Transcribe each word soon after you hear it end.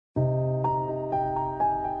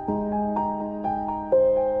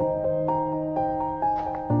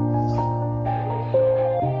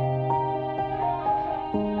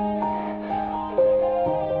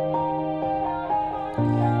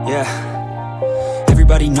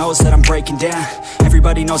Everybody knows that I'm breaking down.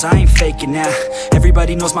 Everybody knows I ain't faking now.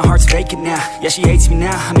 Everybody knows my heart's vacant now. Yeah, she hates me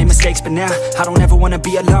now, I made mistakes, but now I don't ever wanna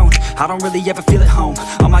be alone. I don't really ever feel at home.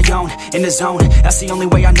 On my own, in the zone, that's the only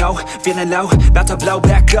way I know. Feeling low, about to blow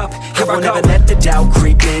back up. I won't ever let the doubt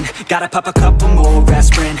creep in. Gotta pop a couple more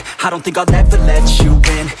aspirin. I don't think I'll ever let you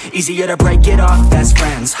in. Easier to break it off as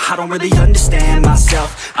friends. I don't really understand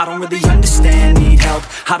myself. I don't really understand, need help.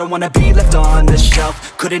 I don't wanna be left on the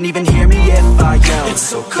shelf. Couldn't even hear me if I yelled. It's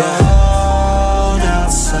so cold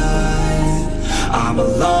outside, I'm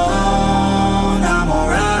alone, I'm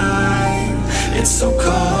alright. It's so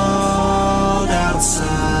cold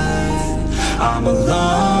outside, I'm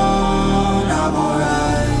alone, I'm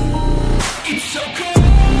alright. It's so cold.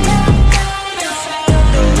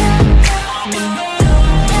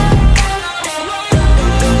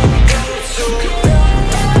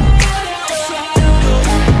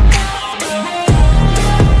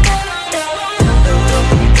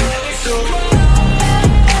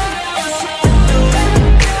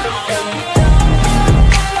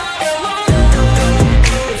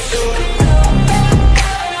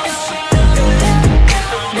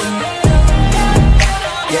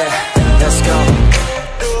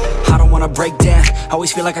 Break down,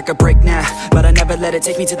 always feel like I could break now, but I never let it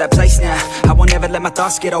take me to that place now. I won't ever let my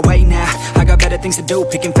thoughts get away now. I got better things to do,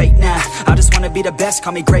 picking fate now. I just wanna be the best,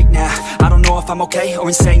 call me great now. I don't know if I'm okay or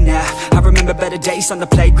insane now. I remember better days on the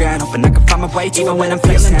playground, hoping I can find my way to even when I'm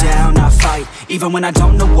feeling down, I fight, even when I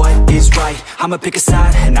don't know what is right. I'ma pick a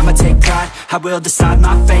side, and I'ma take pride. I will decide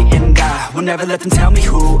my fate, and I will never let them tell me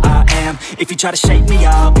who I am. If you try to shape me,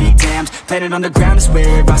 I'll be damned. Planet on the ground is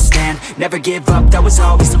where I stand. Never give up, that was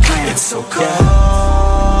always the plan. It's so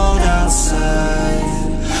cold outside,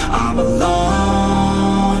 I'm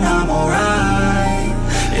alone, I'm alright.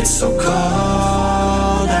 It's so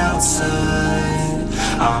cold outside,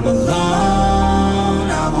 I'm alone,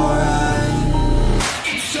 I'm alright.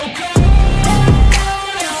 It's so cold.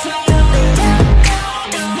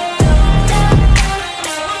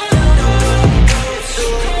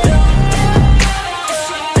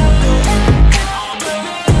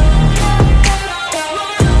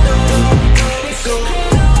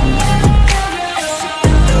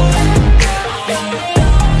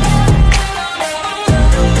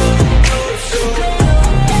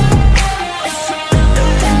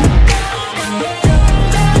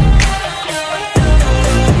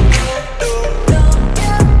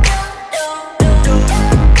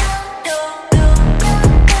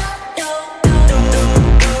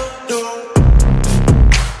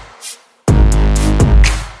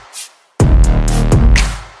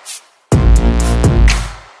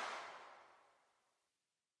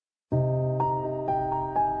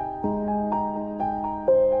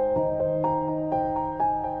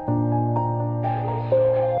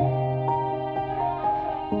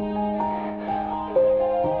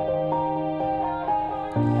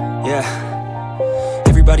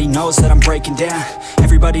 Everybody knows that I'm breaking down.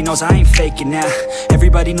 Everybody knows I ain't faking now.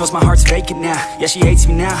 Everybody knows my heart's vacant now. Yeah, she hates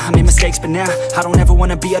me now, I made mistakes, but now I don't ever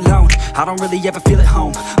wanna be alone. I don't really ever feel at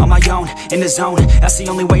home. On my own, in the zone, that's the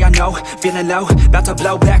only way I know. Feeling low, about to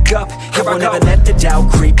blow back up. I won't ever let the doubt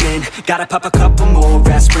creep in. Gotta pop a couple more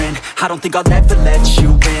aspirin. I don't think I'll ever let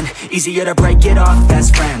you in. Easier to break it off as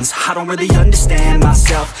friends. I don't really understand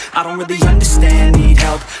myself. I don't really understand, need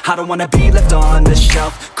help. I don't wanna be left on the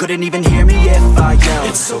shelf. Couldn't even hear me if I yelled.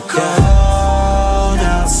 It's so cold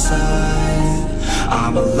outside,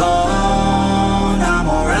 I'm alone, I'm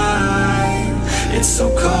alright. It's so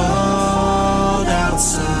cold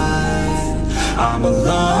outside, I'm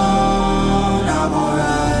alone, I'm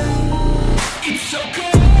alright. It's so cold.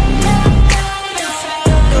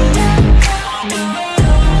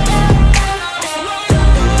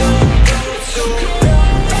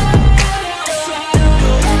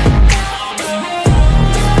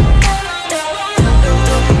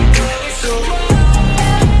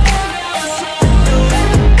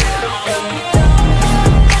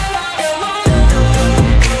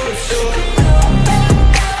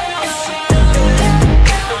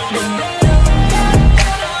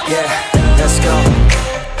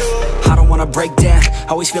 Break down,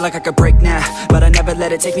 always feel like I could break now, but I never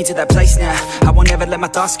let it take me to that place now. I won't ever let my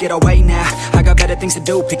thoughts get away now. I got better things to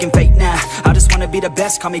do, picking fate now. I just wanna be the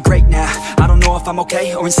best, call me great now. I don't know if I'm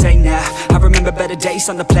okay or insane now. I remember better days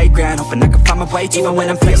on the playground, hoping I can find my way to even when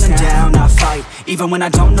I'm feeling down, I fight, even when I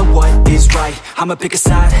don't know what is right. I'ma pick a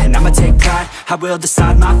side, and I'ma take pride. I will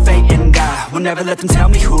decide my fate, and I will never let them tell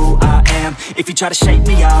me who I am. If you try to shape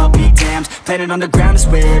me, I'll be damned. Planet on the ground is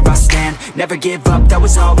where I stand. Never give up, that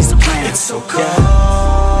was always the plan. It's so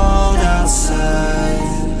cold outside,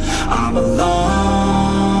 I'm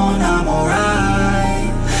alone, I'm alright.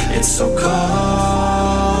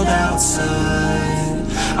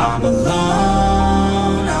 I'm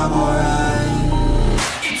alone, I'm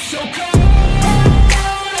alright. It's so cold.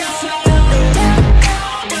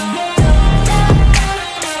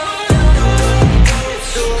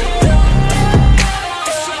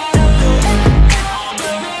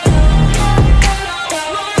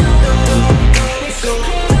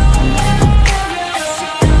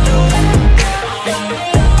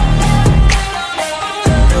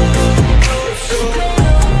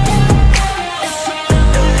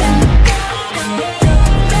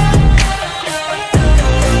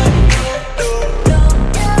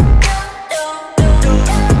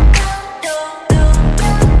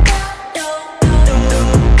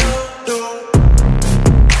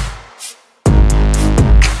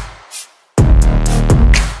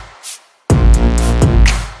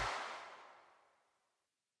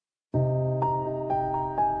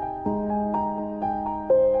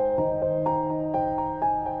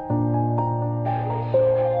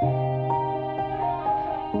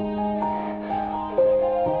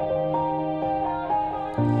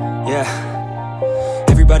 Yeah.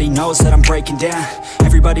 Everybody knows that I'm breaking down.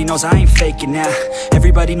 Everybody knows I ain't faking now.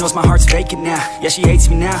 Everybody knows my heart's vacant now. Yeah, she hates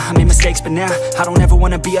me now, I made mistakes, but now I don't ever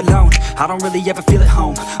wanna be alone. I don't really ever feel at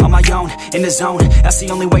home. On my own, in the zone, that's the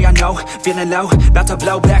only way I know. Feeling low, about to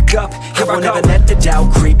blow back up. I won't ever let the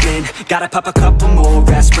doubt creep in. Gotta pop a couple more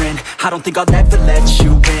aspirin. I don't think I'll ever let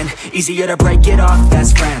you in. Easier to break it off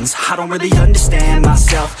as friends. I don't really understand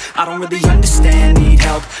myself. I don't really understand, need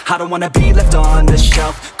help. I don't wanna be left on the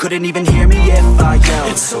shelf. Couldn't even hear me if I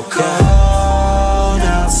yelled. It's so cold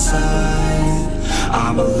outside.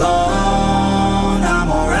 I'm alone, I'm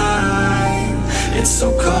alright. It's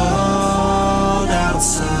so cold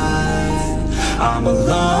outside. I'm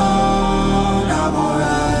alone, I'm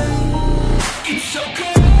alright. It's so cold.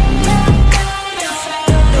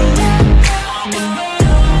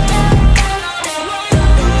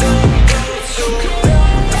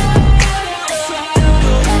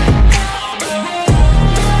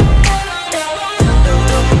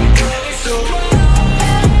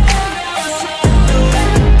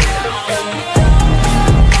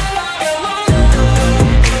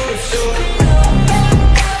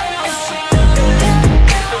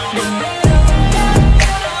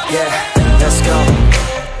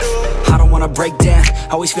 Break down,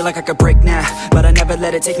 always feel like I could break now, but I never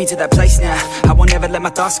let it take me to that place now. I won't ever let my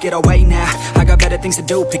thoughts get away now. I got better things to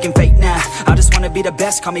do, picking fate now. I just wanna be the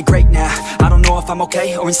best, call me great now. I don't know if I'm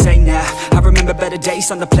okay or insane now. I remember better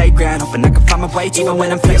days on the playground, hoping I can find my way to even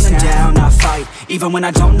when I'm feeling down, I fight. Even when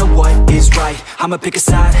I don't know what is right, I'ma pick a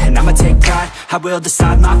side and I'ma take pride. I will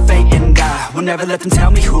decide my fate and I will never let them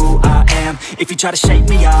tell me who I am. If you try to shape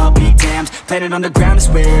me, I'll be damned. Planet on the ground is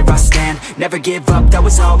where I stand. Never give up, that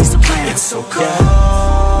was always the plan. It's so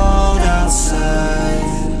cold outside.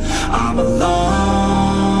 I'm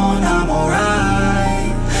alone, I'm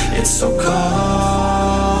alright. It's so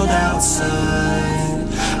cold outside.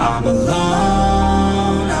 I'm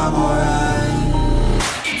alone, I'm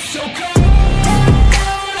alright. It's so cold.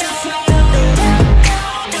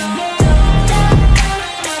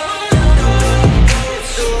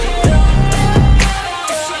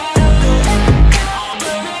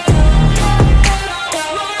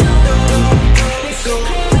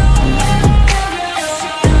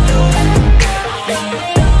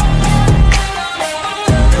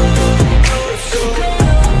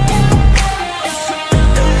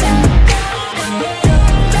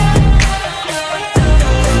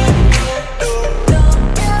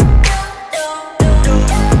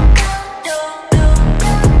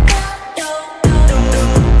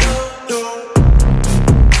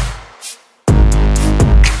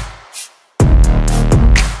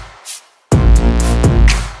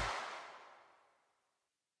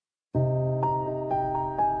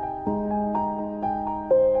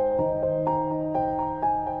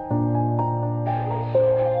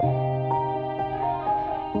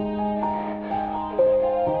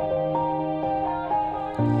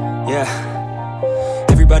 Yeah.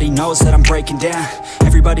 Everybody knows that I'm breaking down.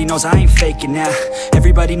 Everybody knows I ain't faking now.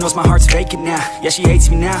 Everybody knows my heart's vacant now. Yeah, she hates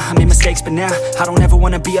me now, I made mistakes, but now I don't ever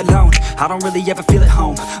wanna be alone. I don't really ever feel at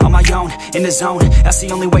home. On my own, in the zone, that's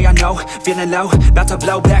the only way I know. Feeling low, about to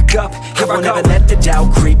blow back up. I won't ever let the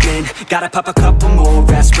doubt creep in. Gotta pop a couple more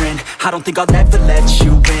aspirin. I don't think I'll ever let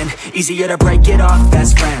you in. Easier to break it off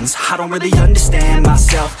as friends. I don't really understand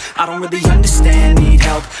myself. I don't really understand, need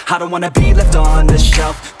help. I don't wanna be left on the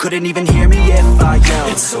shelf. Couldn't even hear me if I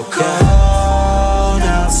yelled. It's so cold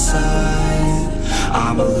outside.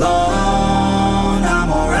 I'm alone.